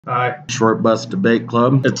Hi. Short Bus Debate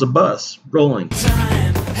Club. It's a bus rolling. I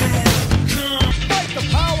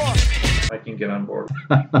can get on board.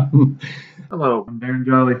 Hello, I'm Darren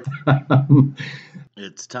Jolly.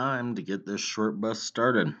 It's time to get this short bus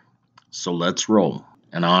started. So let's roll.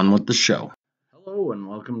 And on with the show. Hello and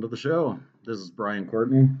welcome to the show. This is Brian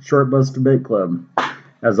Courtney, Short Bus Debate Club.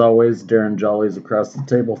 As always, Darren Jolly's across the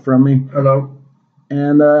table from me. Hello.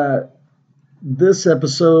 And this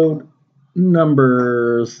episode,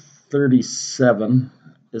 number 37,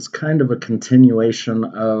 is kind of a continuation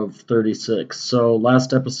of 36. So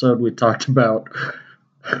last episode we talked about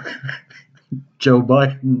Joe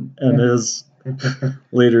Biden and his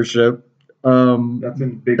leadership. That's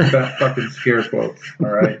in big fat fucking scare quotes. All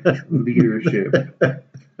right. Leadership. All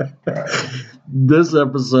right. This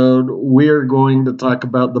episode we are going to talk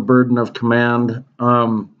about the burden of command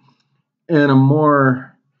in a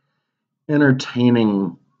more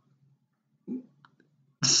entertaining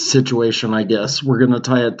situation, I guess. We're going to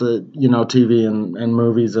tie it to, TV and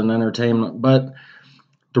movies and entertainment. But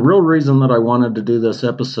the real reason that I wanted to do this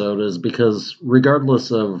episode is because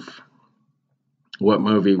regardless of what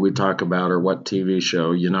movie we talk about or what TV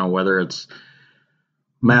show, whether it's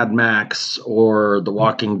Mad Max or The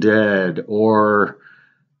Walking Dead or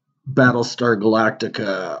Battlestar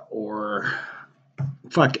Galactica or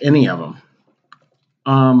fuck any of them.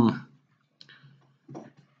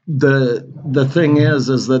 The thing is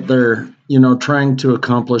that they're, trying to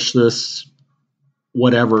accomplish this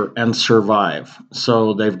whatever and survive.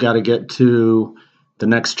 So they've got to get to the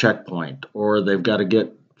next checkpoint, or they've got to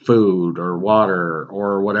get food or water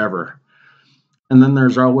or whatever. And then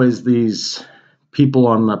there's always these people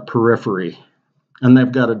on the periphery, and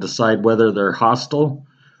they've got to decide whether they're hostile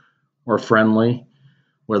or friendly,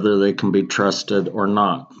 whether they can be trusted or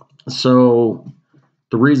not. So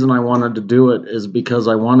the reason I wanted to do it is because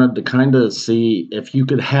I wanted to kind of see if you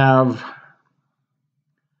could have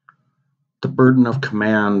the burden of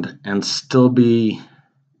command and still be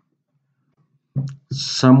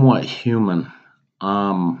somewhat human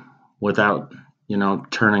without,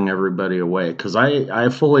 turning everybody away. Because I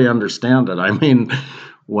fully understand it. I mean,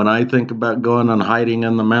 when I think about going and hiding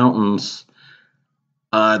in the mountains,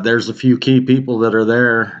 there's a few key people that are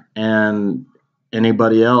there, and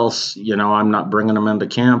anybody else, I'm not bringing them into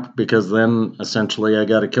camp, because then essentially I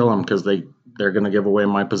got to kill them because they're going to give away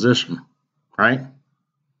my position, right?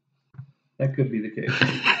 That could be the case.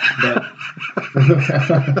 But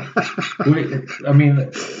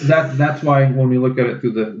that's why when we look at it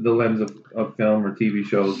through the lens of film or TV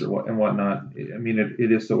shows and whatnot,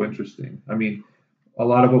 it is so interesting. I mean, a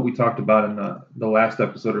lot of what we talked about in the last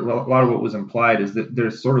episode, or a lot of what was implied, is that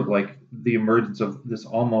there's sort of like the emergence of this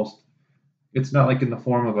almost, it's not like in the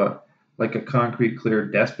form of a concrete, clear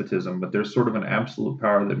despotism, but there's sort of an absolute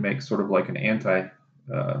power that makes sort of like an anti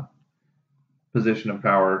position of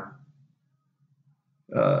power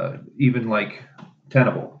even like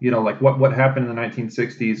tenable. Like what happened in the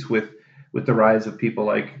 1960s with the rise of people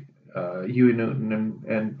like Huey Newton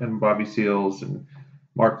and Bobby Seals and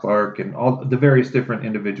Mark Clark and all the various different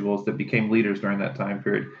individuals that became leaders during that time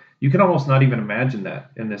period. You can almost not even imagine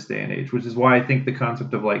that in this day and age, which is why I think the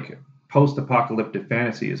concept of like post-apocalyptic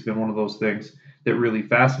fantasy has been one of those things that really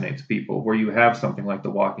fascinates people, where you have something like The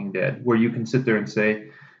Walking Dead, where you can sit there and say,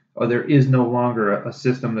 oh, there is no longer a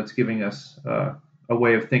system that's giving us a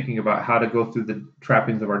way of thinking about how to go through the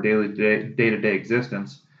trappings of our day-to-day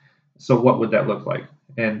existence. So what would that look like?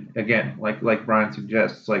 And again, like Brian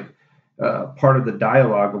suggests, like part of the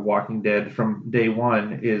dialogue of Walking Dead from day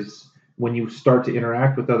one is when you start to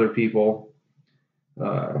interact with other people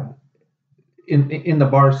in the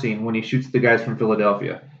bar scene when he shoots the guys from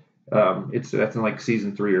Philadelphia. That's in like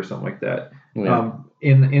season 3 or something like that. Yeah.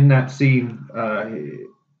 In that scene,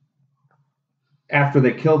 after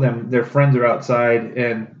they kill them, their friends are outside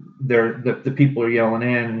and the people are yelling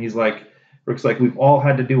in, and he's like, Rick's like, we've all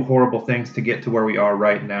had to do horrible things to get to where we are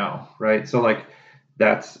right now, right? So like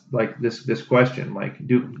that's like this question, like,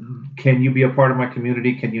 can you be a part of my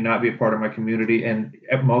community? Can you not be a part of my community? And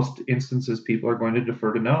at most instances, people are going to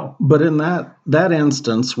defer to no. But in that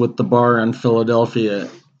instance with the bar in Philadelphia,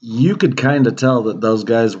 you could kind of tell that those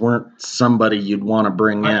guys weren't somebody you'd want to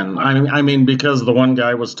bring in. I mean, because the one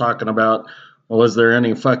guy was talking about, well, is there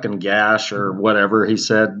any fucking gas or whatever he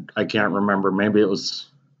said? I can't remember. Maybe it was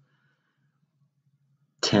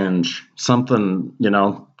tinge, something,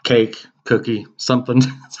 cake, cookie, something.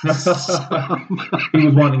 He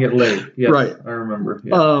was wanting to get laid. Yes, right. I remember.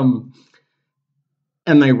 Yeah.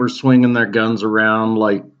 And they were swinging their guns around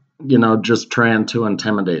like, just trying to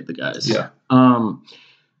intimidate the guys. Yeah.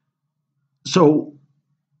 So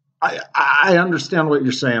I understand what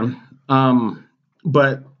you're saying.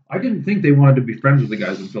 But I didn't think they wanted to be friends with the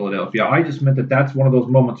guys in Philadelphia. I just meant that that's one of those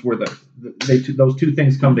moments where those two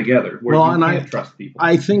things come together, where you can't trust people.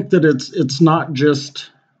 I think that it's not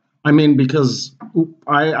just. I mean, because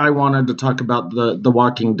I wanted to talk about the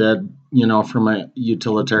Walking Dead, from a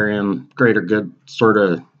utilitarian, greater good sort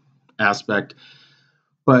of aspect,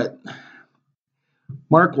 but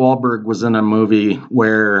Mark Wahlberg was in a movie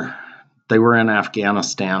where they were in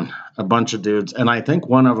Afghanistan, a bunch of dudes, and I think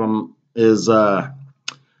one of them is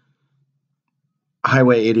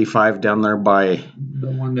Highway 85 down there by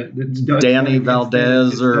the one that's Danny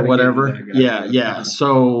Valdez or whatever. Yeah.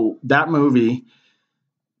 So that movie,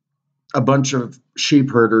 a bunch of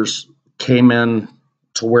sheep herders came in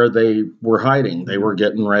to where they were hiding. They were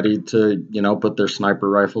getting ready to, put their sniper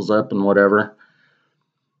rifles up and whatever.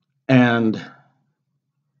 And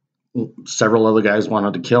several other guys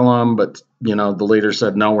wanted to kill him, but, the leader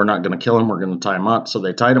said, no, we're not going to kill him. We're going to tie him up. So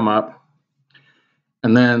they tied him up.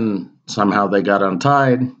 And then somehow they got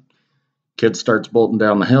untied. Kid starts bolting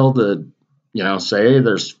down the hill to, say, hey,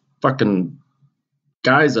 there's fucking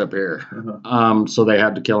guys up here. So they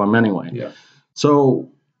had to kill him anyway. Yeah. So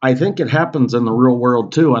I think it happens in the real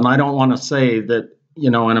world too. And I don't want to say that,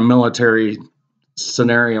 in a military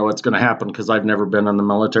scenario it's going to happen, because I've never been in the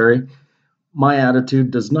military. My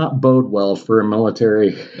attitude does not bode well for a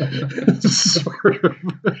military sort of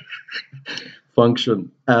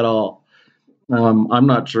function at all. I'm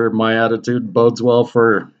not sure my attitude bodes well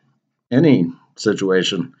for any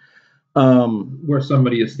situation. Where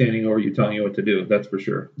somebody is standing over you telling you what to do, that's for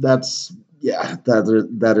sure. That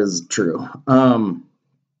is true.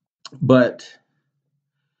 But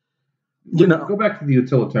go back to the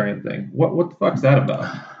utilitarian thing. What the fuck's that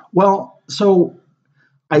about? Well, so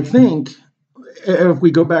I think if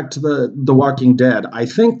we go back to the Walking Dead, I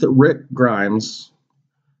think that Rick Grimes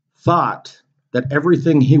thought that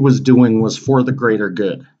everything he was doing was for the greater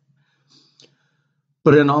good.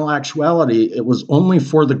 But in all actuality, it was only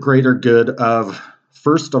for the greater good of,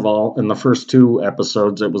 first of all, in the first 2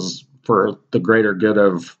 episodes, it was for the greater good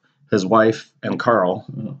of his wife and Carl.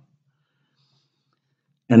 Mm-hmm.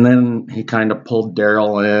 And then he kind of pulled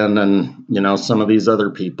Daryl in and, some of these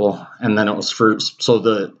other people. And then it was so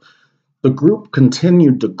the group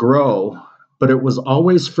continued to grow, but it was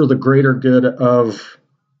always for the greater good of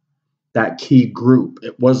that key group.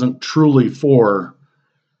 It wasn't truly for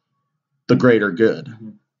the greater good.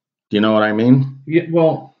 Do you know what I mean? Yeah,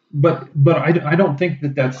 well, but I don't think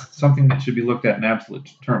that that's something that should be looked at in absolute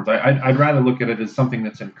terms. I'd rather look at it as something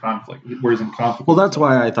that's in conflict, whereas in conflict. Well, that's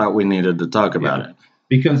why I thought we needed to talk about it.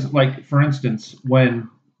 Because, like, for instance, when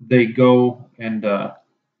they go and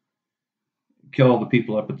kill all the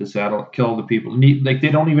people up at the saddle, kill all the people, like, they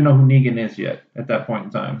don't even know who Negan is yet at that point in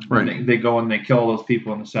time. Right. They go and they kill all those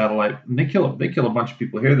people in the satellite, and they kill a bunch of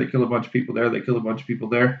people here, they kill a bunch of people there, they kill a bunch of people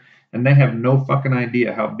there, and they have no fucking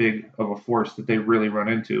idea how big of a force that they really run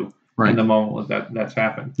into in the moment that's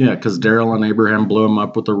happened. Yeah, because Daryl and Abraham blew him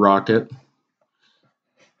up with a rocket.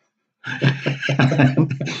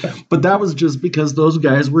 But that was just because those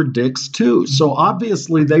guys were dicks too. So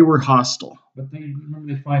obviously they were hostile. But they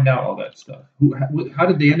find out all that stuff. How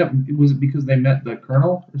did they end up? Was it because they met the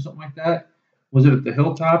colonel or something like that? Was it at the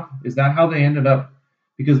hilltop? Is that how they ended up?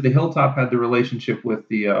 Because the hilltop had the relationship with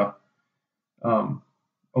the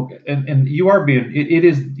okay, and you are being it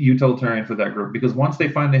is utilitarian for that group, because once they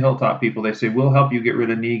find the hilltop people, they say, we'll help you get rid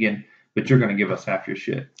of Negan, but you're going to give us half your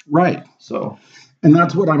shit. Right. So. And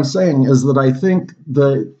that's what I'm saying, is that I think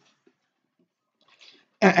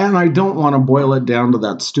and I don't want to boil it down to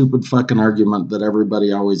that stupid fucking argument that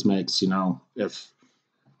everybody always makes,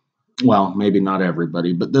 well, maybe not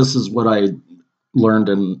everybody, but this is what I learned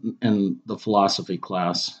in the philosophy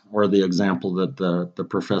class, or the example that the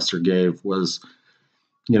professor gave was,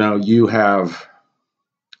 you have,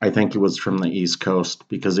 I think it was from the East Coast,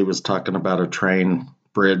 because he was talking about a train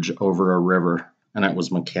bridge over a river, and it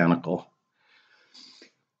was mechanical.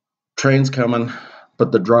 Train's coming,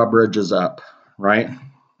 but the drawbridge is up, right?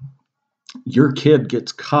 Your kid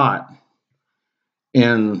gets caught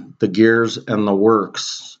in the gears and the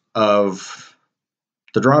works of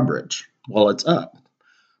the drawbridge while it's up.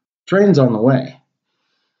 Train's on the way.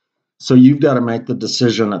 So you've got to make the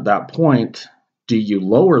decision at that point. Do you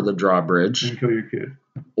lower the drawbridge and kill your kid,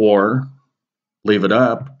 or leave it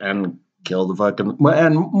up and kill the fucking...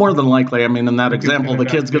 And more than likely, I mean, in that example, the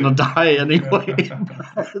kid's going to die anyway.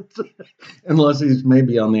 Unless he's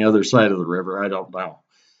maybe on the other side of the river. I don't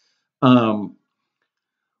know.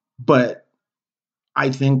 But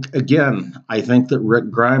I think that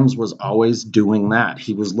Rick Grimes was always doing that.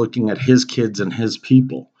 He was looking at his kids and his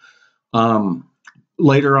people.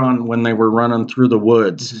 Later on, when they were running through the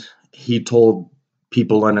woods, he told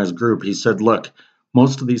people in his group. He said, look,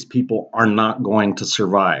 most of these people are not going to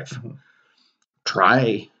survive. Mhm.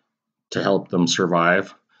 Try to help them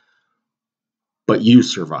survive, but you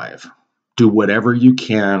survive. Do whatever you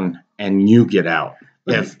can and you get out.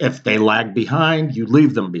 If they lag behind, you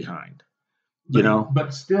leave them behind.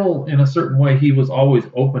 But still, in a certain way, he was always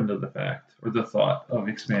open to the fact or the thought of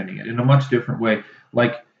expanding it in a much different way.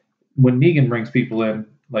 Like when Negan brings people in,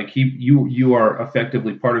 like you are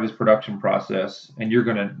effectively part of his production process, and you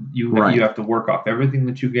have to work off everything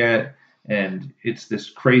that you get, and it's this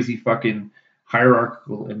crazy fucking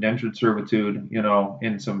hierarchical indentured servitude,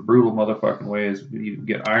 in some brutal motherfucking ways. You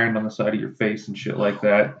get ironed on the side of your face and shit like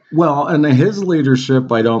that. Well, and his leadership,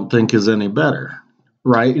 I don't think, is any better,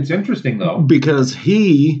 right? It's interesting though, because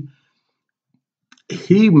he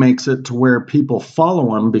makes it to where people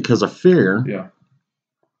follow him because of fear. Yeah.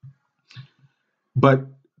 But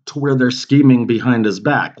to where they're scheming behind his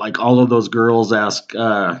back. Like all of those girls ask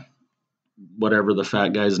whatever the fat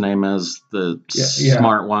guy's name is, the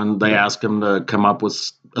smart one, they ask him to come up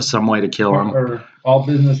with some way to kill him. Or all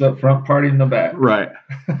business up front, party in the back. Right.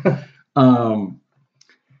 Daryl,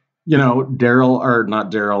 or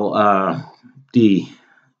not Daryl, D.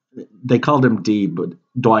 They called him D, but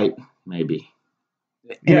Dwight, maybe.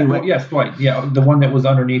 Anyway. Yes, Dwight. Yeah, the one that was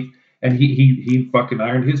underneath. And he fucking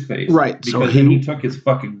ironed his face, right? Because he took his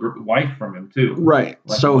fucking wife from him too, right?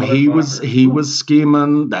 Like so he was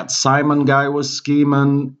scheming. That Simon guy was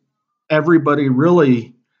scheming. Everybody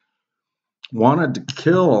really wanted to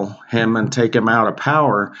kill him and take him out of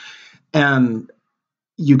power. And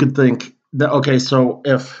you could think that, okay, so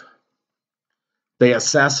if they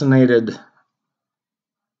assassinated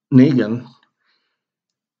Negan,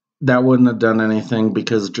 that wouldn't have done anything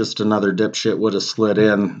because just another dipshit would have slid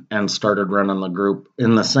in and started running the group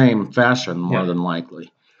in the same fashion, more than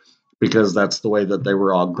likely, because that's the way that they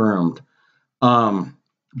were all groomed. But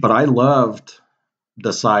I loved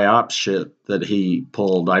the psyop shit that he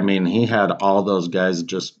pulled. I mean, he had all those guys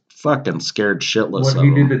just fucking scared shitless of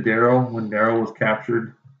him. What he did to Daryl when Daryl was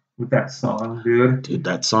captured with that song, dude. Dude,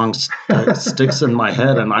 that song sticks in my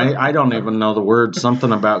head, and I don't even know the words.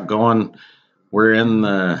 Something about going... We're in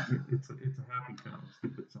the... It's a happy town,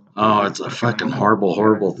 stupid song. Oh, it's a fucking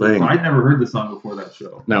horrible thing. I'd never heard the song before that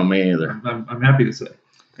show. No, me either. I'm happy to say.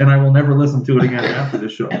 And I will never listen to it again after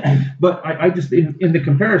this show. But I just, in the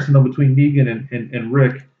comparison, though, between Negan and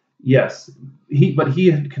Rick, yes, he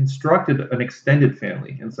had constructed an extended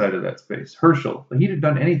family inside of that space. Herschel, he'd have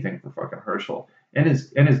done anything for fucking Herschel and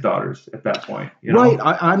his daughters at that point. Right.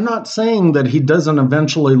 I'm not saying that he doesn't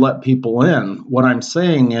eventually let people in. What I'm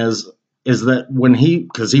saying is that when he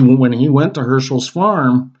went to Herschel's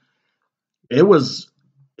farm, he was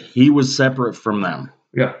separate from them.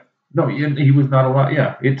 Yeah. No, he was not allowed.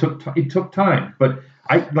 Yeah, it took time, but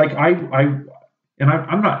I'm not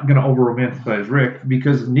going to over romanticize Rick,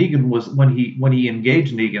 because Negan was, when he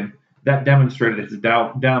engaged Negan, that demonstrated his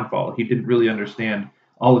downfall. He didn't really understand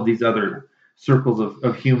all of these other circles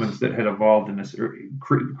of humans that had evolved in this,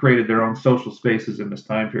 created their own social spaces in this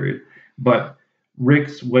time period. But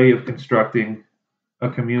Rick's way of constructing a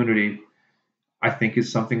community, I think,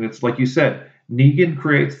 is something that's, like you said, Negan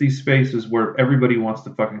creates these spaces where everybody wants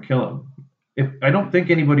to fucking kill him. I don't think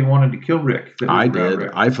anybody wanted to kill Rick. I did.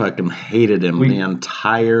 Rick. I fucking hated him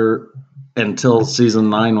until season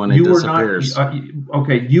 9 when he disappears.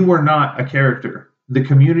 You were not a character. The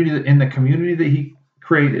community that he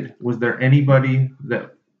created, was there anybody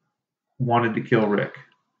that wanted to kill Rick?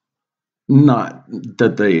 Not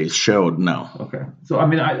that they showed, no. Okay, so I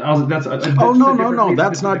mean, that's. No,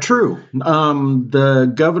 that's not true.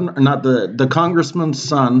 The governor, not the congressman's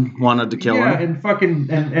son, wanted to kill him. Yeah,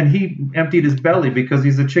 and he emptied his belly because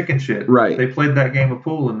he's a chicken shit. Right. They played that game of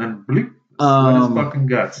pool and then bleep, slit his fucking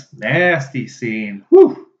guts. Nasty scene.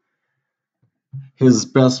 Woo. His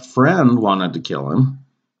best friend wanted to kill him.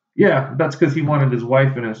 Yeah, that's because he wanted his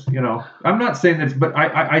wife and his, I'm not saying that, but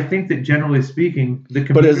I think that generally speaking, the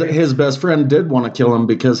community... But his best friend did want to kill him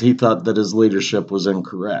because he thought that his leadership was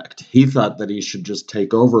incorrect. He thought that he should just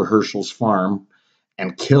take over Herschel's farm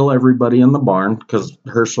and kill everybody in the barn, because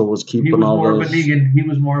Herschel was keeping all those... He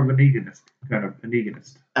was more of a Neganist, kind of a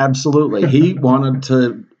Neganist. Absolutely. He wanted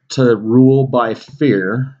to rule by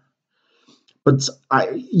fear. But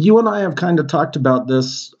you and I have kind of talked about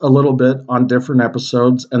this a little bit on different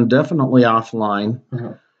episodes, and definitely offline.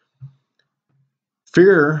 Uh-huh.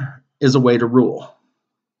 Fear is a way to rule.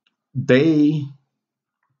 The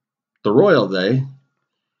royal they,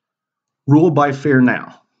 rule by fear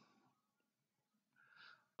now.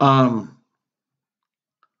 How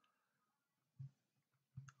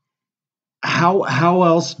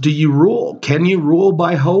else do you rule? Can you rule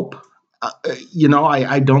by hope?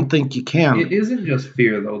 I don't think you can. It isn't just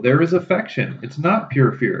fear, though. There is affection. It's not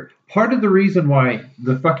pure fear. Part of the reason why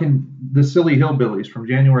the silly hillbillies from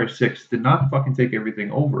January 6th did not fucking take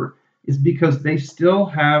everything over is because they still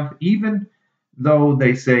have, even though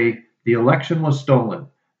they say the election was stolen,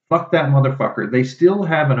 fuck that motherfucker. They still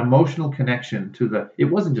have an emotional connection to it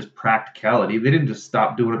wasn't just practicality. They didn't just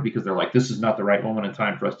stop doing it because they're like, this is not the right moment in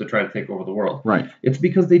time for us to try to take over the world. Right. It's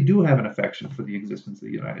because they do have an affection for the existence of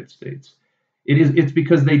the United States. It's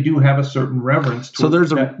because they do have a certain reverence. So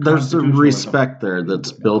there's a respect there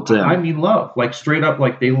that's built in. I mean, love, like straight up,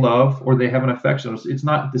 like they love or they have an affection. It's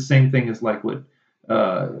not the same thing as like with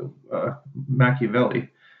Machiavelli,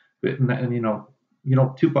 and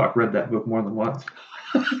Tupac read that book more than once.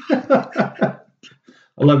 I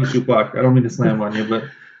love you, Tupac. I don't mean to slam on you, but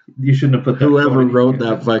you shouldn't have put that. Whoever wrote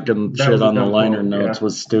that fucking shit on the liner notes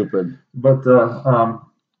was stupid. But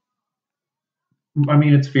I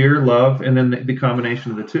mean, it's fear, love, and then the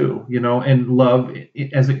combination of the two, and love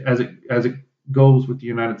as it goes with the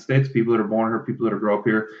United States, people that are born here, people that grow up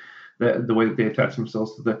here, the way that they attach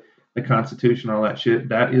themselves to the Constitution, all that shit,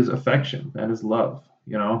 that is affection, that is love,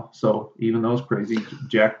 So even those crazy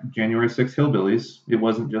January 6th hillbillies, it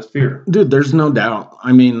wasn't just fear. Dude, there's no doubt.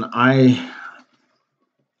 I mean, I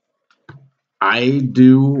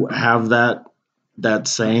do have that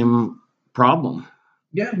same problem.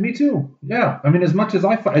 Yeah, me too. Yeah, I mean, as much as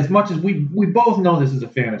we both know this is a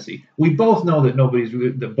fantasy. We both know that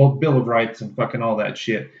the Bill of Rights and fucking all that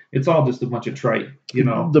shit. It's all just a bunch of trite,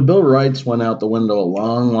 The Bill of Rights went out the window a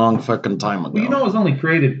long, long fucking time ago. Well, it was only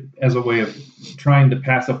created as a way of trying to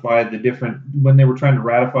pacify the different when they were trying to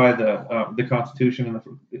ratify the Constitution, and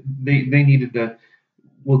they needed to.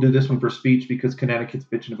 We'll do this one for speech because Connecticut's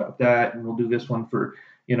bitching about that, and we'll do this one for.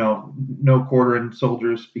 No quartering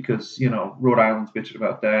soldiers because, Rhode Island's bitching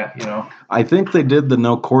about that, I think they did the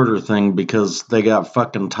no quarter thing because they got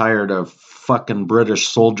fucking tired of fucking British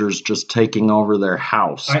soldiers just taking over their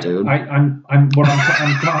house, dude. What I'm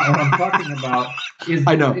talking about is...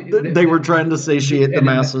 I know. They were trying to satiate the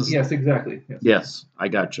masses. Yes, exactly. Yes, I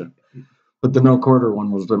got you. But the no quarter one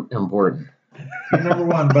was important. You're number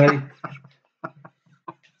one, buddy.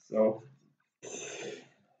 So...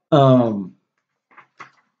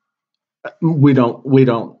 We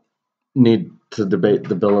don't need to debate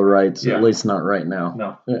the Bill of Rights, at least not right now.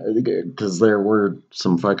 No. Because there were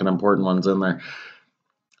some fucking important ones in there.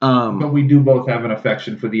 But we do both have an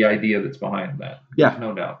affection for the idea that's behind that. Yeah. There's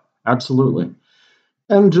no doubt. Absolutely.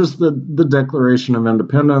 And just the Declaration of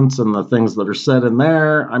Independence and the things that are said in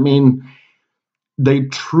there. I mean, they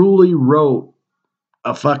truly wrote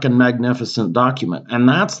a fucking magnificent document. And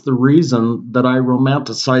that's the reason that I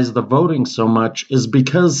romanticize the voting so much, is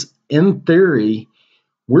because in theory,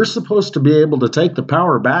 we're supposed to be able to take the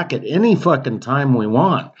power back at any fucking time we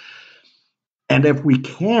want. And if we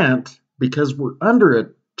can't, because we're under a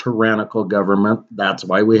tyrannical government, that's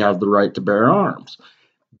why we have the right to bear arms.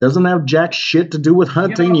 Doesn't have jack shit to do with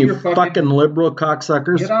hunting, you fucking liberal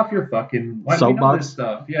cocksuckers. Get off your fucking soapbox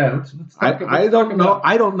stuff. Yeah, let's I don't know.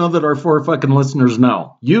 I don't know that our 4 fucking listeners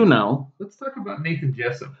know. You know. Let's talk about Nathan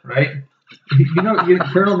Jessup, right?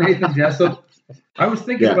 Colonel Nathan Jessup. I was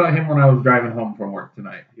thinking about him when I was driving home from work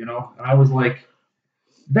tonight, and I was like,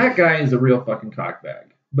 that guy is a real fucking cockbag.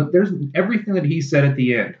 But there's everything that he said at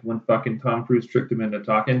the end when fucking Tom Cruise tricked him into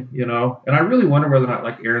talking, and I really wonder whether or not,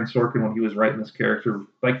 like, Aaron Sorkin, when he was writing this character,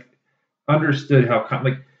 like, understood how,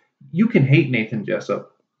 you can hate Nathan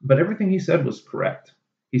Jessup, but everything he said was correct.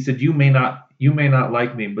 He said, you may not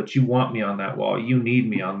like me, but you want me on that wall. You need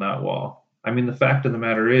me on that wall. I mean, the fact of the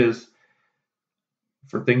matter is,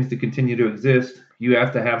 for things to continue to exist, you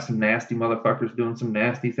have to have some nasty motherfuckers doing some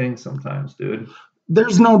nasty things sometimes, dude.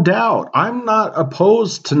 There's no doubt. I'm not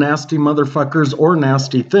opposed to nasty motherfuckers or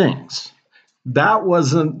nasty things. That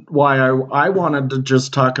wasn't why I wanted to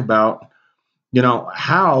just talk about,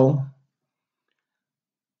 how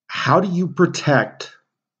do you protect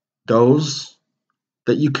those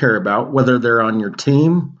that you care about, whether they're on your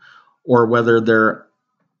team or whether they're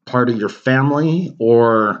part of your family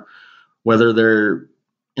or whether they're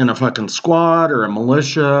in a fucking squad or a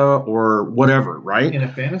militia or whatever, right? In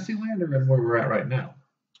a fantasy land or in where we're at right now?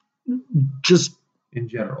 Just in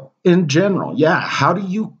general. In general, yeah. How do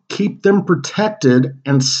you keep them protected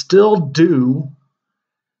and still do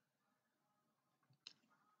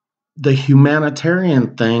the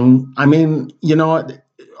humanitarian thing? I mean,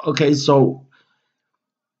 okay, so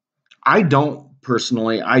I don't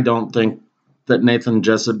think that Nathan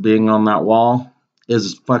Jessup being on that wall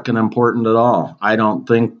is fucking important at all. I don't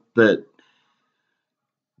think that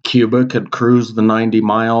Cuba could cruise the 90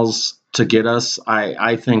 miles to get us.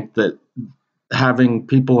 I think that having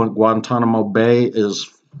people in Guantanamo Bay is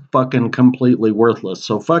fucking completely worthless.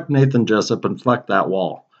 So fuck Nathan Jessup and fuck that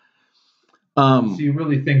wall. So you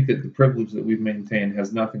really think that the privilege that we've maintained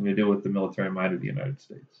has nothing to do with the military might of the United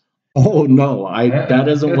States? Oh no, that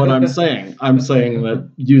isn't what I'm saying. I'm saying that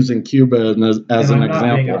using Cuba as an I'm not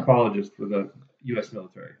being an example. apologist for the U.S.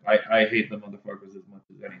 military. I hate the motherfuckers as much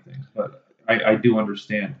as anything, but I do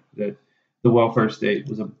understand that the welfare state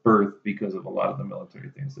was a birth because of a lot of the military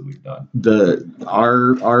things that we've done.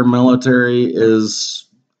 Our military is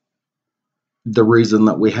the reason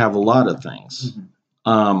that we have a lot of things.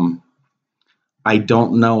 Mm-hmm. I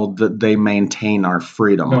don't know that they maintain our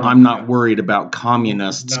freedom. I'm not worried about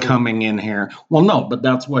communists coming in here. Well, no, but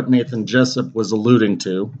that's what Nathan Jessup was alluding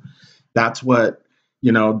to. That's what,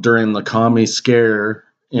 during the commie scare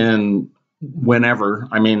in whenever,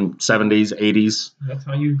 70s, 80s. That's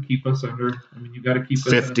how you keep us under, you got to keep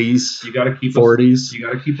us 50s, you got to keep 40s. You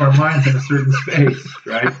got to keep our minds in a certain space,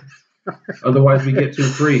 right? Otherwise we get too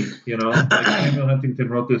free, Like Samuel Huntington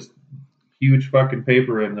wrote this huge fucking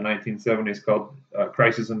paper in the 1970s called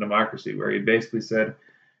Crisis in Democracy, where he basically said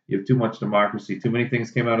you have too much democracy. Too many things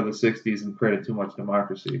came out of the 60s and created too much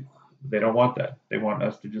democracy. They don't want that. They want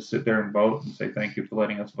us to just sit there and vote and say thank you for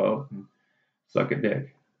letting us vote and suck a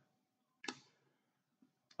dick.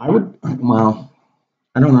 I don't know.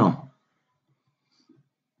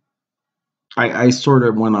 I sort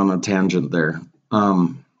of went on a tangent there.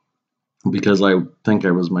 Because I think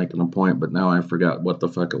I was making a point, but now I forgot what the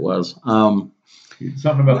fuck it was. Something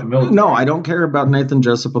about the military. No, I don't care about Nathan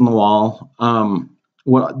Jessup on the wall.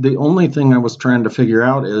 The only thing I was trying to figure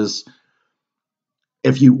out is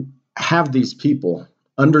if you have these people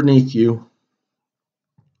underneath you,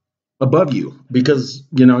 above you, because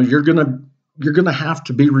you're gonna have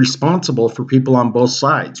to be responsible for people on both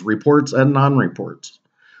sides, reports and non-reports,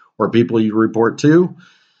 or people you report to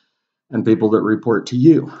and people that report to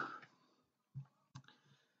you.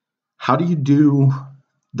 How do you do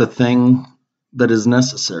the thing that is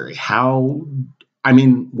necessary?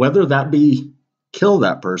 Whether that be kill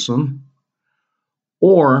that person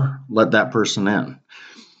or let that person in.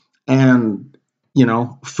 And,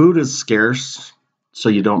 food is scarce, so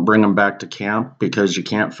you don't bring them back to camp because you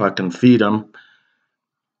can't fucking feed them.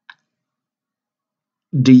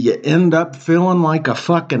 Do you end up feeling like a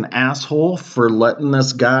fucking asshole for letting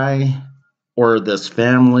this guy or this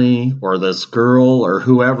family or this girl or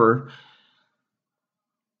whoever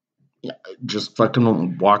just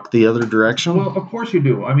fucking walk the other direction? Well, of course you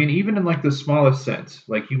do. Even in like the smallest sense,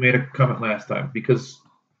 like you made a comment last time, because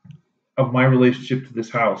of my relationship to this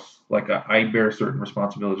house, like I bear certain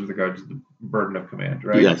responsibilities with regards to the burden of command,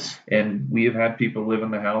 right? Yes. And we have had people live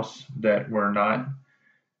in the house that were not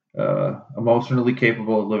emotionally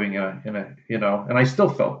capable of living in a and I still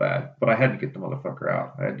felt bad, but I had to get the motherfucker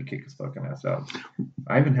out. I had to kick his fucking ass out.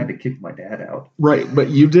 I even had to kick my dad out. Right, but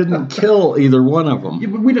you didn't kill either one of them. Yeah,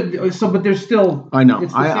 but we didn't. But there's still. I know.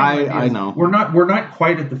 I know. We're not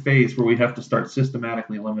quite at the phase where we have to start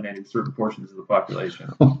systematically eliminating certain portions of the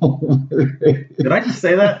population. Did I just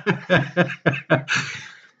say that?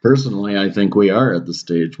 Personally, I think we are at the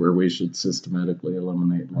stage where we should systematically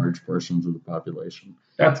eliminate large portions of the population.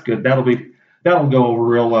 That's good. That'll go over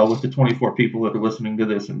real well with the 24 people that are listening to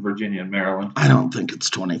this in Virginia and Maryland. I don't think it's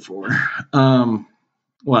 24.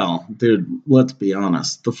 Well, dude, let's be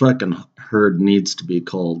honest. The fucking herd needs to be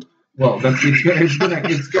culled. Well,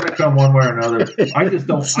 it's gonna come one way or another. I just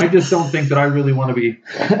don't think that I really want to be.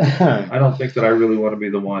 I don't think that I really want to be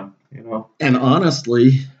the one. And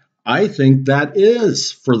honestly, I think that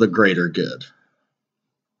is for the greater good.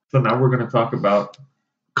 So now we're going to talk about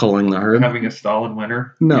culling the herd, having a Stalin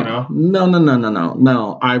winter. No.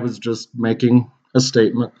 I was just making a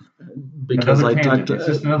statement because I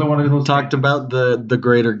talked about the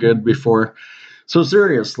greater good before. So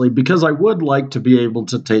seriously, because I would like to be able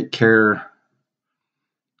to take care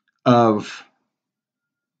of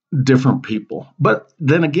different people, but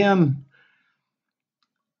then again,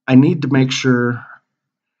 I need to make sure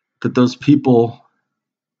that those people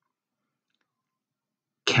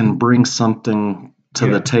can bring something to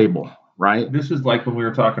the table, right? This is like when we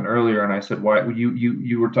were talking earlier, and I said, "Why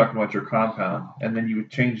you were talking about your compound, and then you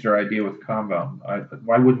changed your idea with compound?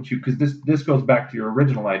 Why wouldn't you? Because this goes back to your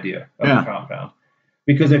original idea of the compound.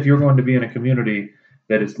 Because if you're going to be in a community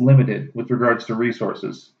that is limited with regards to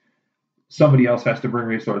resources, somebody else has to bring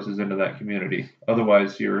resources into that community.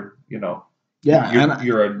 Otherwise, you're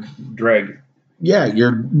a dreg." Yeah,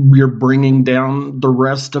 you're bringing down the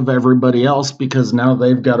rest of everybody else because now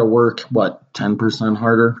they've got to work 10%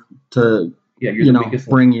 harder to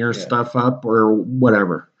bring your stuff up or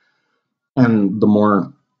whatever. And the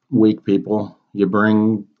more weak people you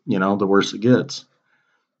bring the worse it gets.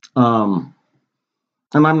 And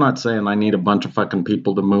I'm not saying I need a bunch of fucking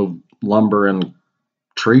people to move lumber and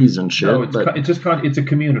trees and shit. No, it's a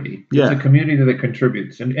community. Yeah. It's a community that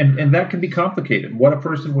contributes, and that can be complicated. What a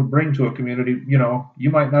person would bring to a community, you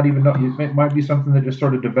might not even know. It might be something that just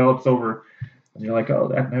sort of develops over, and you're like,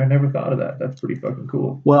 oh, I never thought of that. That's pretty fucking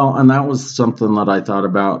cool. Well, and that was something that I thought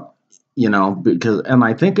about, because, and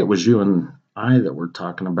I think it was you and I that were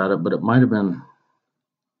talking about it, but it might have been,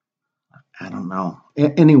 I don't know.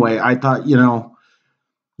 Anyway, I thought,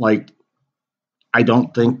 like, I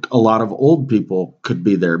don't think a lot of old people could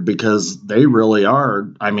be there because they really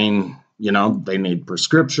are. I mean, they need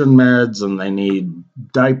prescription meds and they need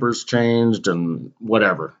diapers changed and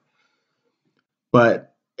whatever.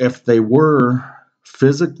 But if they were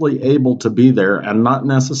physically able to be there and not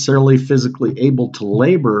necessarily physically able to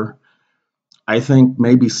labor, I think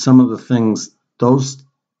maybe some of the things those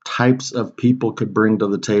types of people could bring to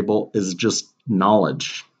the table is just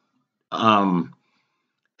knowledge.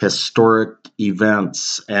 Historic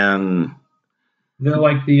events, and they're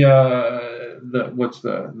like the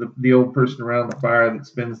old person around the fire that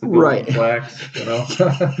spins the golden flax,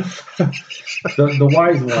 the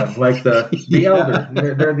wise one, like the elder.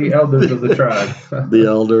 They're the elders of the tribe. The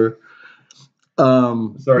elder.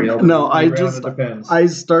 Sorry, elder. No, I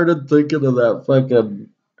started thinking of that fucking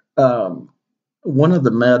one of the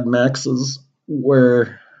Mad Maxes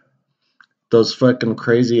where those fucking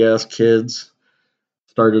crazy ass kids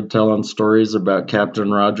started telling stories about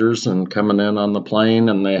Captain Rogers and coming in on the plane,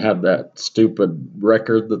 and they had that stupid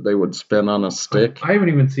record that they would spin on a stick. I haven't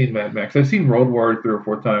even seen Mad Max. I've seen Road Warrior 3 or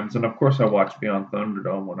 4 times, and of course I watched Beyond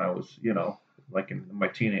Thunderdome when I was, like in my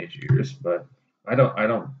teenage years. But I don't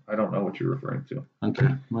know what you're referring to. Okay,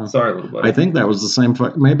 well, sorry, little buddy. I think that was the same.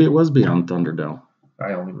 Maybe it was Beyond Thunderdome.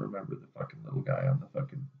 I only remember the fucking little guy on the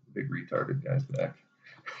fucking big retarded guy's back.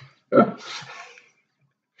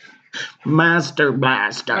 Master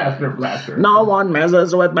Blaster. No one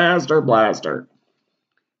messes with Master Blaster.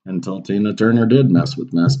 Until Tina Turner did mess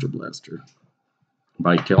with Master Blaster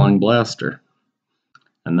by killing Blaster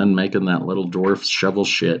and then making that little dwarf shovel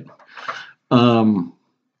shit. So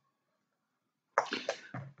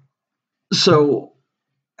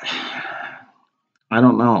I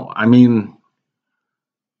don't know. I mean,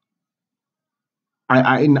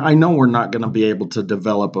 I know we're not going to be able to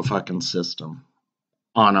develop a fucking system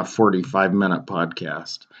on a 45-minute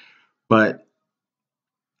podcast. But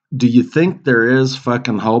do you think there is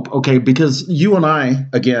fucking hope? Okay, because you and I,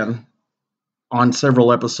 again, on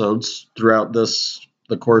several episodes throughout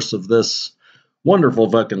the course of this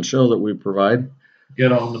wonderful fucking show that we provide.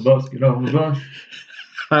 Get on the bus.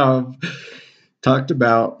 Talked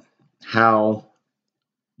about how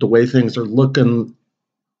the way things are looking,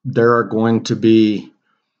 there are going to be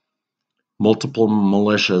multiple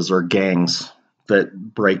militias or gangs that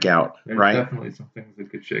break out, There's right? Definitely some things that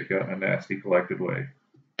could shake out in a nasty, collected way.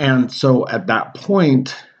 And so at that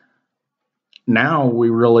point, now we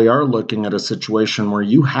really are looking at a situation where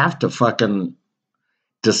you have to fucking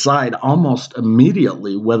decide almost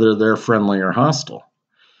immediately whether they're friendly or hostile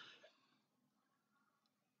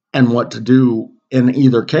and what to do in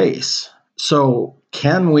either case. So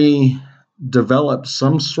can we develop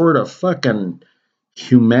some sort of fucking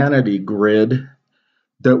humanity grid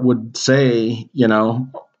that would say,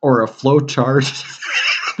 or a flow chart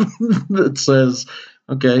that says,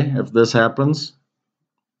 okay, if this happens,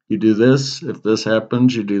 you do this. If this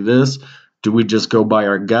happens, you do this. Do we just go by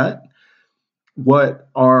our gut? What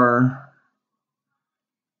are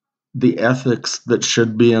the ethics that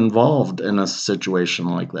should be involved in a situation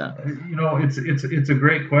like that? It's a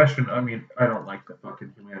great question. I mean, I don't like the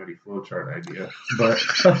fucking humanity flowchart idea, but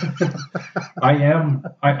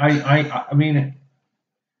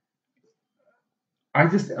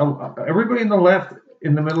everybody in the left,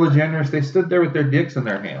 in the middle of January, they stood there with their dicks in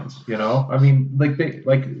their hands. I mean,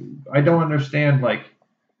 I don't understand,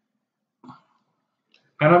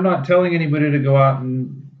 and I'm not telling anybody to go out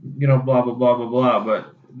and blah blah blah blah blah,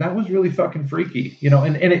 but that was really fucking freaky,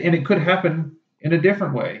 and it could happen in a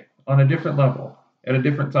different way, on a different level, at a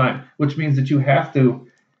different time, which means that you have to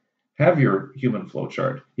have your human flow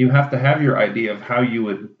chart. You have to have your idea of how you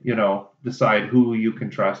would, decide who you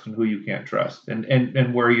can trust and who you can't trust,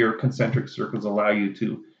 and where your concentric circles allow you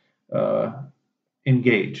to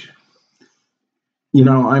engage.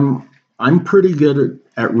 I'm pretty good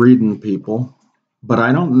at reading people, but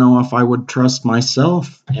I don't know if I would trust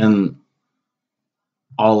myself in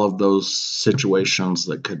all of those situations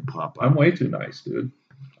that could pop up. I'm way too nice, dude.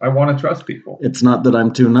 I want to trust people. It's not that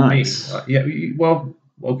I'm too nice. Well,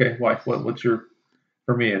 okay. Why? What's your?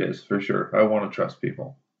 For me, it is for sure. I want to trust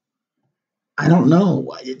people. I don't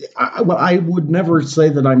know. Well, I would never say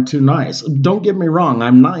that I'm too nice. Don't get me wrong.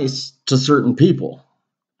 I'm nice to certain people,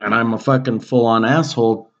 and I'm a fucking full on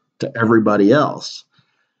asshole to everybody else.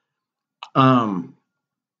 But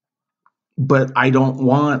I don't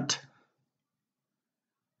want,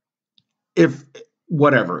 if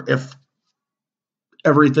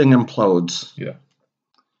everything implodes, Yeah.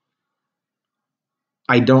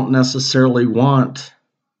 I don't necessarily want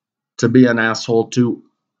to be an asshole to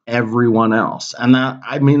everyone else. And that,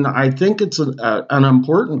 I mean, I think it's an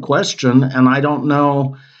important question, and I don't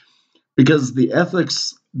know, because the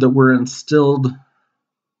ethics that were instilled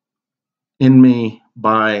in me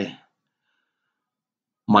by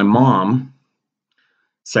my mom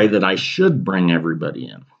say that I should bring everybody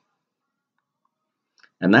in.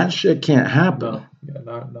 And that shit can't happen. No, yeah,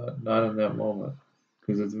 not in that moment,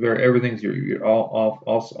 because it's very everything's you're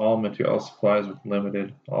all material, all supplies are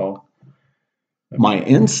limited. My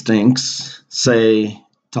instincts say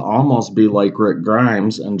to almost be like Rick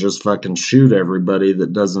Grimes and just fucking shoot everybody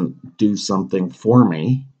that doesn't do something for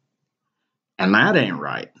me, and that ain't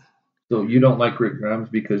right. So you don't like Rick Grimes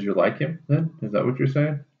because you like him? Then is that what you're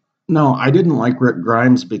saying? No, I didn't like Rick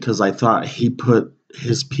Grimes because I thought he put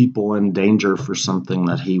his people in danger for something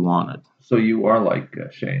that he wanted. So you are like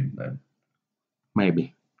Shane then?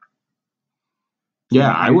 Maybe. So Yeah,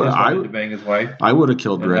 I would. Just wanted to bang his wife. I would have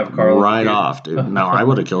killed Rick right off, dude. No, I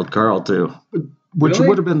would have killed Carl too, which Really?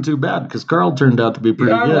 would have been too bad because Carl turned out to be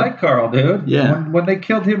pretty good. I like Carl, dude. Yeah. When they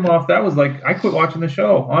killed him off, that was like I quit watching the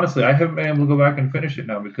show. Honestly, I haven't been able to go back and finish it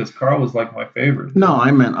now because Carl was like my favorite. No,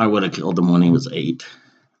 I meant I would have killed him when he was 8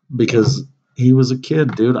 because he was a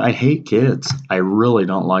kid, dude. I hate kids. I really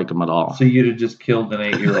don't like them at all. So you'd have just killed an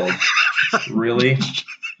 8-year-old? Really?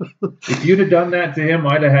 If you'd have done that to him,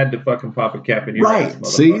 I'd have had to fucking pop a cap in your ass, right.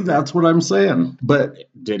 See, that's what I'm saying. But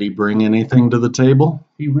did he bring anything to the table?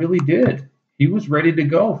 He really did. He was ready to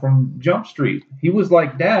go from Jump Street. He was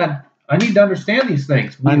like, Dad, I need to understand these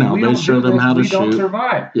things. I know. They showed him how to shoot. We don't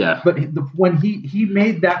survive. Yeah. But when he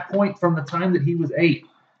made that point from the time that he was 8,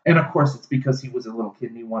 and of course it's because he was a little kid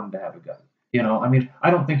and he wanted to have a gun. You know, I mean, I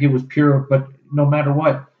don't think it was pure, but no matter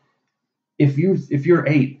what, if you're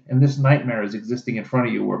 8 and this nightmare is existing in front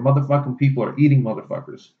of you where motherfucking people are eating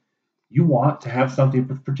motherfuckers, you want to have something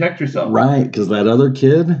to protect yourself. Right, because that other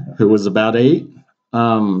kid who was about 8,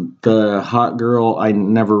 the hot girl, I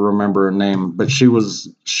never remember her name, but she was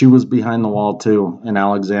behind the wall too in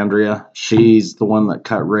Alexandria. She's the one that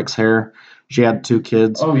cut Rick's hair. She had 2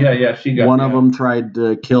 kids. Oh yeah, she got one of them tried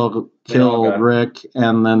to kill Rick,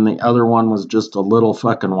 and then the other one was just a little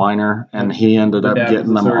fucking whiner, and he ended up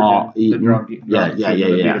getting them all eaten. Yeah.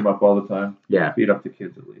 Beat him up all the time. Yeah, beat up the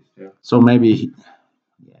kids at least. Yeah. So maybe,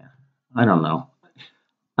 I don't know.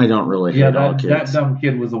 I don't really hate all kids. That dumb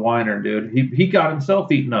kid was a whiner, dude. He got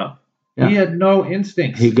himself eaten up. Yeah. He had no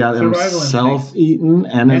instincts. He got himself eaten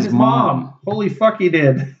and his mom. Holy fuck, he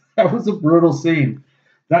did. That was a brutal scene.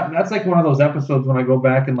 That's like one of those episodes when I go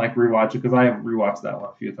back and like rewatch it, because I haven't rewatched that one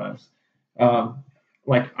a few times.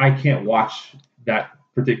 Like I can't watch that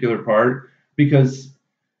particular part because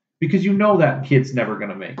you know that kid's never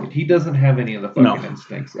gonna make it. He doesn't have any of the fucking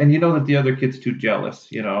instincts, and you know that the other kid's too jealous.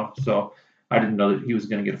 You know, so I didn't know that he was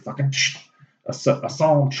gonna get a fucking a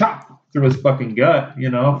song chop through his fucking gut. You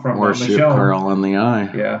know, from or shoot Carl in the eye.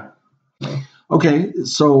 Yeah. Okay,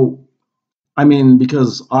 so I mean,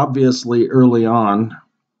 because obviously early on,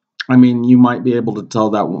 I mean, you might be able to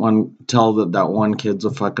tell that one kid's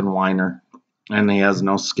a fucking whiner and he has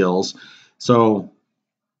no skills. So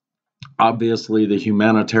obviously the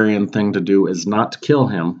humanitarian thing to do is not to kill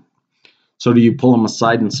him. So do you pull him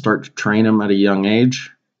aside and start to train him at a young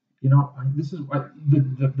age? You know, this is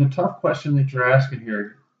the tough question that you're asking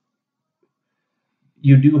here.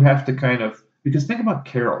 You do have to kind of, because think about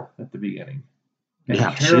Carol at the beginning. And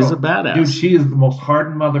yeah, Carol, she's a badass. Dude, she is the most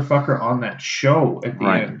hardened motherfucker on that show at the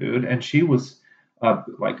end, dude. And she was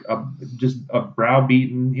just a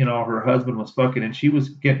browbeaten, you know, her husband was fucking, and she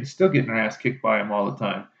was still getting her ass kicked by him all the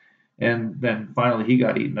time. And then finally he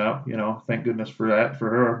got eaten up, you know, thank goodness for that, for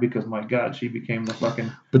her, because my God, she became the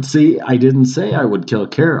fucking... But see, I didn't say I would kill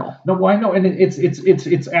Carol. No, well, I know, and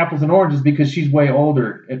it's apples and oranges because she's way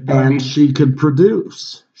older. And she could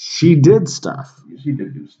produce. She did stuff. She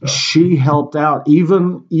did do stuff. She helped out,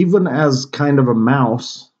 even as kind of a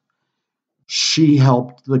mouse. She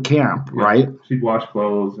helped the camp, right? She'd wash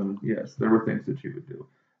clothes, and yes, there were things that she would do.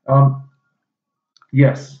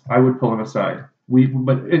 Yes, I would pull him aside.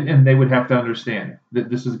 And they would have to understand that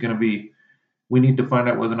this is going to be. We need to find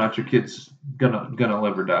out whether or not your kid's gonna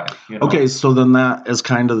live or die. You know? Okay, so then that is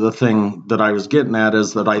kind of the thing that I was getting at,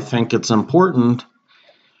 is that I think it's important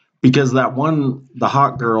Because the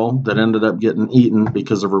hot girl that ended up getting eaten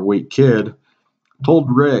because of her weak kid,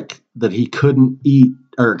 told Rick that he couldn't eat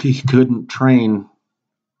or he couldn't train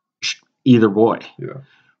either boy. Yeah.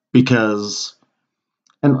 Because,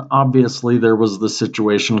 and obviously there was the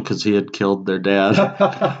situation because he had killed their dad.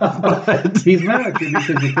 But he's mad at you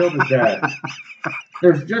because you killed his dad.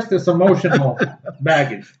 There's just this emotional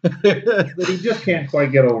baggage that he just can't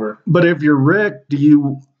quite get over. But if you're Rick, do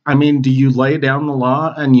you lay down the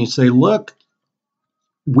law and you say, look,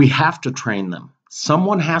 we have to train them.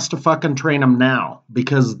 Someone has to fucking train them now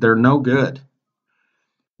because they're no good.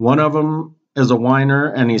 One of them is a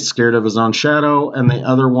whiner and he's scared of his own shadow, and the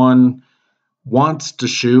other one wants to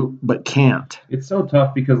shoot but can't. It's so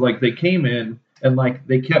tough because like they came in and like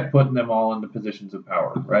they kept putting them all into positions of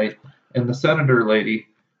power, right? And the senator lady,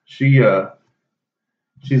 she's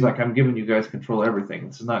like, I'm giving you guys control of everything.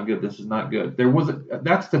 This is not good. This is not good.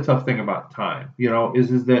 That's the tough thing about time,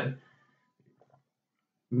 is that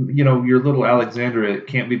your little Alexandria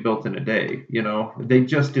can't be built in a day. They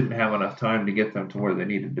just didn't have enough time to get them to where they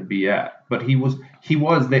needed to be at. But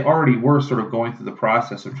they already were sort of going through the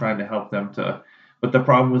process of trying to help them but the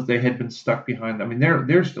problem was they had been stuck behind. I mean,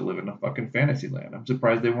 they're still living in a fucking fantasy land. I'm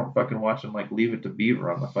surprised they weren't fucking watching like Leave It to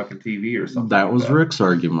Beaver on the fucking TV or something. That was Rick's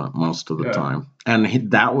argument most of the time.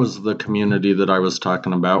 And that was the community that I was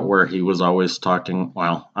talking about where he was always talking.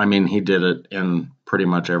 Well, I mean, he did it in pretty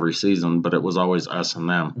much every season, but it was always us and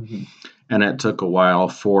them. Mm-hmm. And it took a while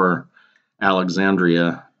for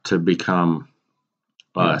Alexandria to become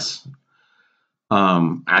us.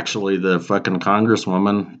 Actually, the fucking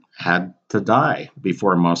congresswoman had to die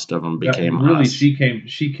before most of them became really, us. She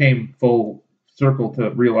came full circle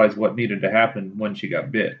to realize what needed to happen when she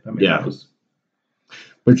got bit. I mean, that was.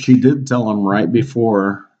 But she did tell him right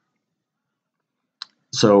before.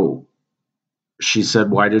 So she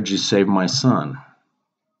said, "Why did you save my son?"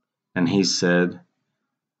 And he said,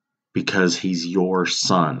 "Because he's your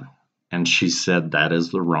son." And she said, "That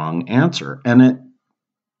is the wrong answer." And it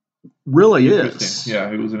really is. Yeah,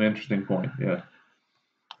 it was an interesting point. Yeah.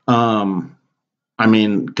 I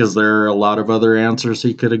mean, because there are a lot of other answers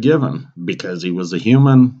he could have given. Because he was a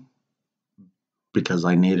human. Because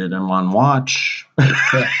I needed him on watch.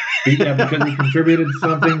 Yeah, because he contributed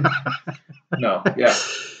something. No, yeah.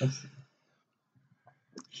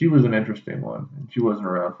 She was an interesting one. And she wasn't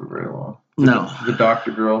around for very long. No. The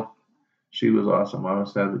doctor girl, she was awesome. I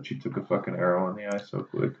was sad that she took a fucking arrow in the eye so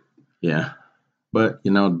quick. Yeah. But,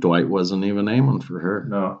 Dwight wasn't even aiming for her.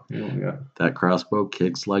 No, yeah. That crossbow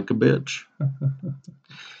kicks like a bitch.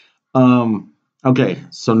 Okay,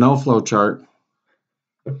 so no flow chart.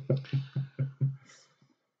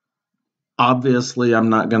 Obviously, I'm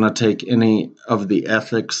not going to take any of the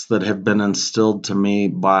ethics that have been instilled to me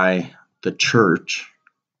by the church.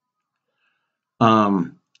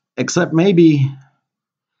 Except maybe,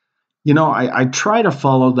 I try to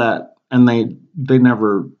follow that, and they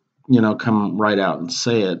never, come right out and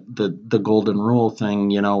say it. The golden rule thing,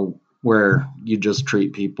 where you just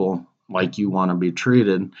treat people like you want to be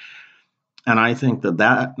treated. And I think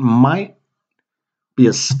that might be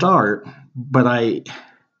a start, but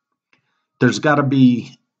there's got to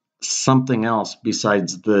be something else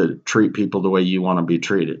besides the treat people the way you want to be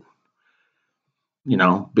treated.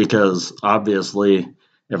 Because obviously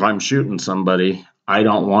if I'm shooting somebody, I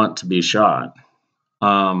don't want to be shot.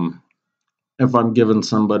 If I'm giving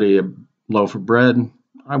somebody a loaf of bread,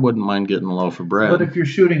 I wouldn't mind getting a loaf of bread. But if you're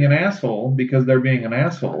shooting an asshole because they're being an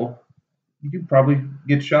asshole, you probably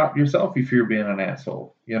get shot yourself if you're being an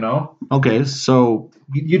asshole, Okay, so...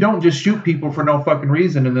 You don't just shoot people for no fucking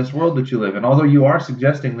reason in this world that you live in, although you are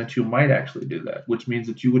suggesting that you might actually do that, which means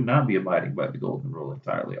that you would not be abiding by the golden rule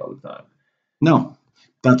entirely all the time. No,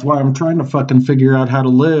 that's why I'm trying to fucking figure out how to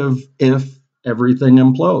live if everything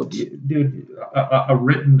implodes. Dude, a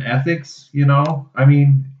written ethics, I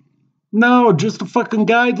mean... No, just a fucking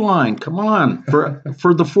guideline. Come on.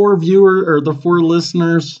 For the 4 viewers or the 4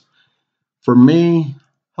 listeners, for me,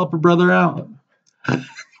 help a brother out.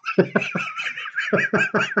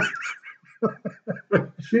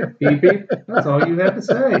 Shit, pee-pee. That's all you had to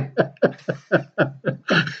say.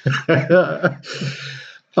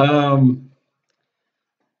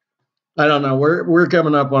 I don't know. We're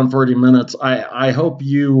coming up on 40 minutes. I hope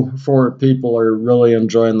you 4 people are really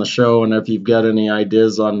enjoying the show, and if you've got any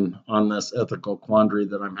ideas on this ethical quandary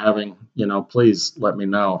that I'm having, please let me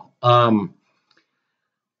know.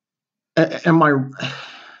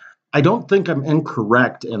 I don't think I'm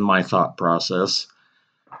incorrect in my thought process,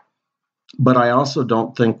 but I also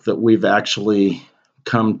don't think that we've actually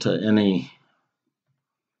come to any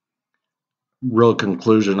real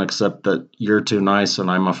conclusion except that you're too nice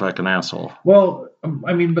and I'm a fucking asshole. Well,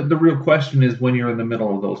 I mean, but the real question is when you're in the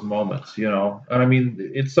middle of those moments, and I mean,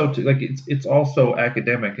 it's it's also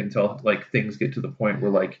academic until like things get to the point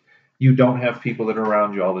where like you don't have people that are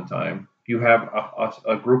around you all the time. You have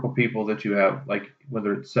a group of people that you have, like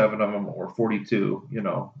whether it's 7 of them or 42,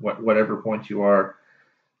 whatever point you are,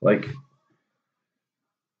 like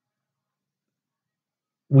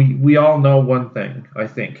we all know one thing. I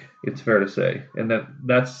think it's fair to say, and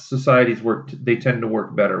that's societies work. They tend to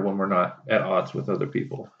work better when we're not at odds with other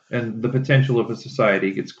people, and the potential of a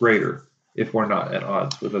society gets greater if we're not at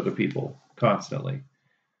odds with other people constantly.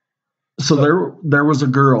 So there was a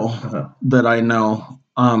girl that I know.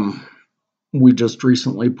 We just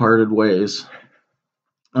recently parted ways.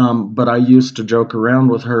 But I used to joke around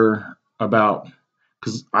with her about,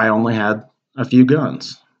 because I only had a few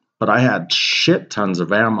guns, but I had shit tons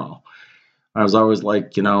of ammo. I was always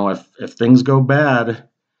like, if things go bad,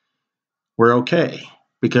 we're okay,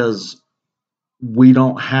 because we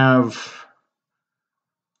don't have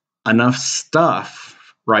enough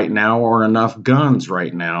stuff right now or enough guns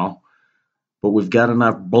right now, but we've got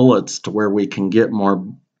enough bullets to where we can get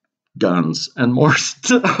more guns and more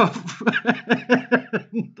stuff.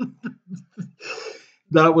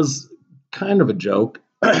 That was kind of a joke,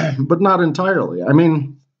 but not entirely. I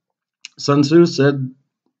mean, Sun Tzu said,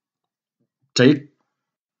 take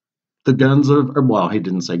the guns well, he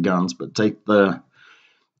didn't say guns, but take the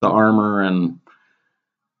armor and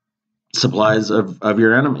supplies of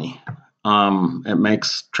your enemy. It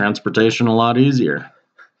makes transportation a lot easier.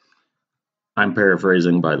 I'm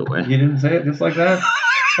paraphrasing, by the way. You didn't say it just like that?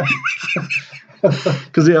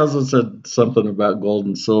 Because he also said something about gold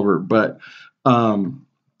and silver, but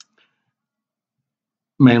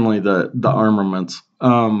mainly the armaments.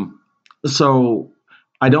 So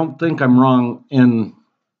I don't think I'm wrong in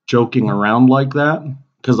joking around like that,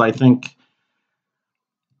 because I think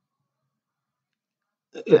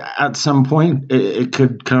at some point it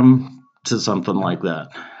could come to something like that.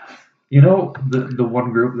 The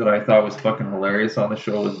one group that I thought was fucking hilarious on the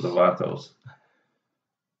show was the Vatos.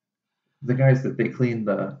 The guys that they clean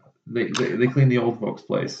the old folks'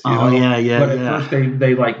 place. Yeah. But at first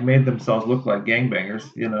they like made themselves look like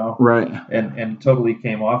gangbangers, Right. And totally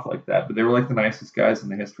came off like that. But they were like the nicest guys in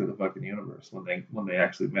the history of the fucking universe when they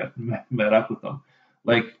actually met up with them.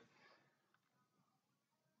 Like,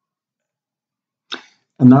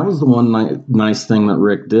 and that was the one nice thing that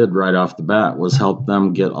Rick did right off the bat, was help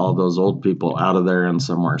them get all those old people out of there and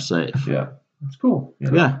somewhere safe. Yeah, it's cool.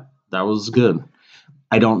 Yeah, that was good.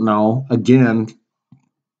 I don't know, again,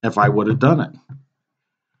 if I would have done it,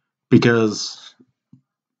 because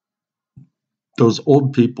those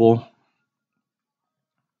old people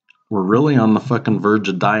were really on the fucking verge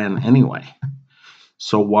of dying anyway.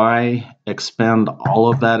 So why expend all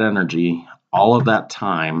of that energy, all of that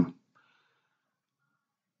time,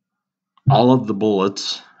 all of the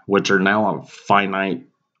bullets, which are now a finite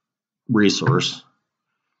resource,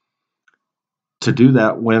 to do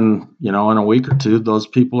that when, in a week or two, those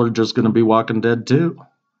people are just going to be walking dead too?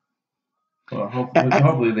 Well,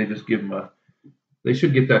 hopefully they just give them they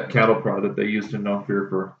should get that cattle prod that they used in No Fear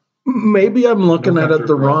for. Maybe I'm looking at it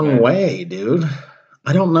the wrong way, dude.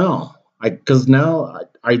 I don't know. Because now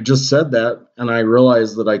I just said that and I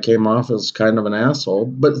realized that I came off as kind of an asshole.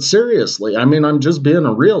 But seriously, I mean, I'm just being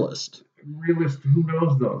a realist. Who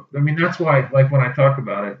knows though? I mean, that's why, like, when I talk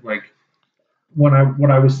about it, like, what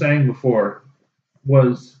I was saying before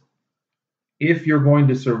was, if you're going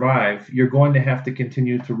to survive, you're going to have to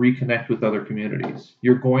continue to reconnect with other communities.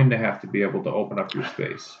 You're going to have to be able to open up your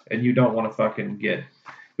space, and you don't want to fucking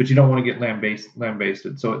but you don't want to get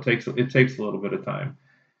lambasted. So it takes a little bit of time.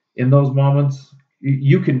 In those moments,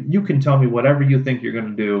 you can tell me whatever you think you're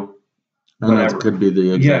going to do. And that could be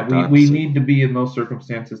the exact opposite. We need to be in those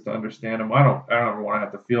circumstances to understand them. I don't ever want to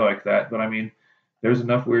have to feel like that, but I mean, there's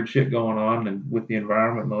enough weird shit going on, and with the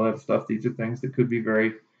environment and all that stuff, these are things that could be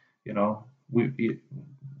very, you want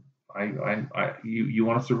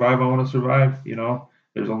to survive, I want to survive,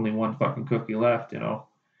 there's only one fucking cookie left,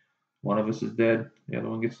 one of us is dead, the other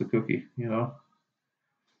one gets the cookie, we're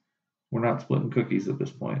not splitting cookies at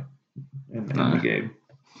this point in the game.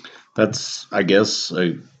 That's, I guess,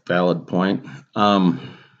 a valid point.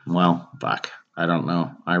 Well, fuck, I don't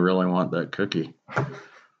know, I really want that cookie.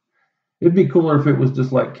 It'd be cooler if it was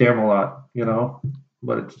just like Camelot,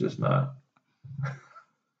 but it's just not.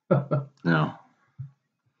 No.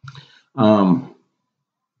 I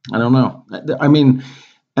don't know. I mean,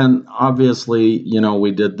 and obviously,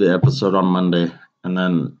 we did the episode on Monday, and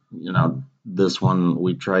then, this one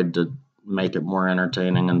we tried to make it more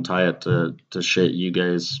entertaining and tie it to shit you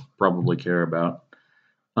guys probably care about.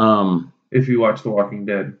 If you watch The Walking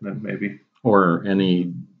Dead, then maybe. Or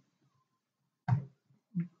any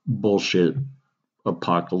bullshit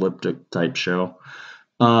apocalyptic type show.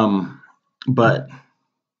 But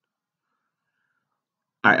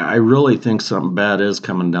I really think something bad is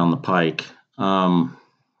coming down the pike.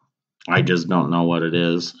 I just don't know what it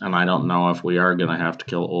is, and I don't know if we are going to have to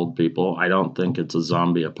kill old people. I don't think it's a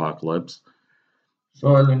zombie apocalypse.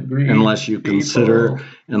 Soylent Green. Unless you consider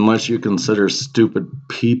stupid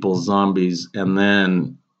people zombies, and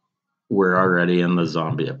then we're already in the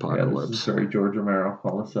zombie apocalypse. Yeah, this is very George Romero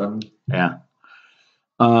all of a sudden. Yeah.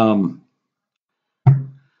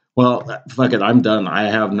 Well, fuck it. I'm done. I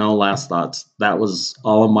have no last thoughts. That was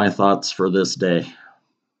all of my thoughts for this day.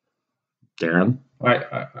 Darren?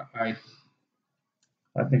 I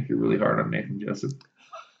think you're really hard on Nathan Jessup.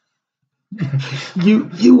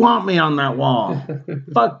 You want me on that wall.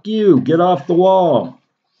 Fuck you. Get off the wall.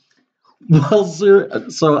 Well,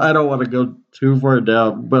 so I don't want to go too far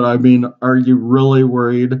down, but I mean, are you really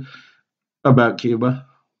worried about Cuba?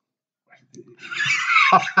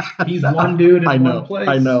 He's one dude in one place.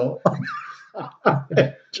 I know.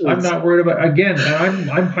 I'm not worried about, again,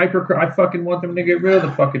 and I'm hyper. I fucking want them to get rid of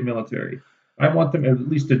the fucking military. I want them at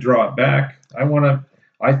least to draw it back. I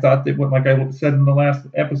thought that, like I said in the last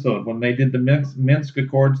episode, when they did the Minsk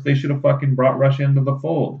Accords, they should have fucking brought Russia into the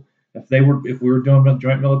fold. If we were doing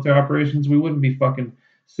joint military operations, we wouldn't be fucking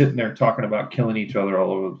sitting there talking about killing each other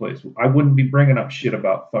all over the place. I wouldn't be bringing up shit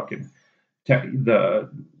about fucking the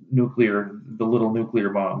little nuclear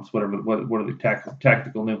bombs, whatever. What are the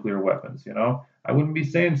tactical nuclear weapons? You know, I wouldn't be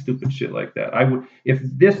saying stupid shit like that. I would, if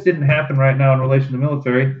this didn't happen right now in relation to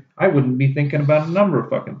military, I wouldn't be thinking about a number of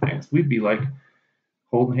fucking things. We'd be like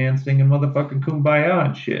holding hands, singing motherfucking kumbaya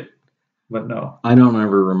and shit. But no, I don't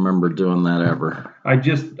ever remember doing that ever. I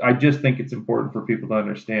just think it's important for people to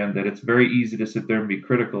understand that it's very easy to sit there and be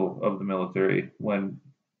critical of the military when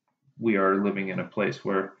we are living in a place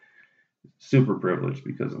where super privileged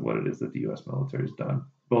because of what it is that the U.S. military has done,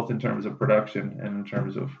 both in terms of production and in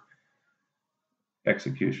terms of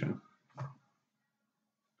execution.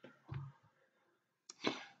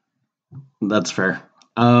 That's fair.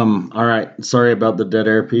 All right. Sorry about the dead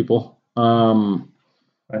air, people.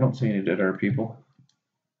 I don't see any dead air people.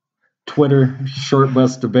 Twitter, Short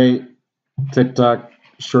Bus Debate. TikTok,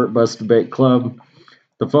 Short Bus Debate Club.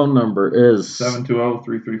 The phone number is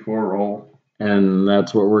 720-334-ROLL. And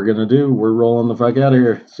that's what we're going to do. We're rolling the fuck out of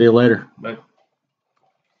here. See you later. Bye.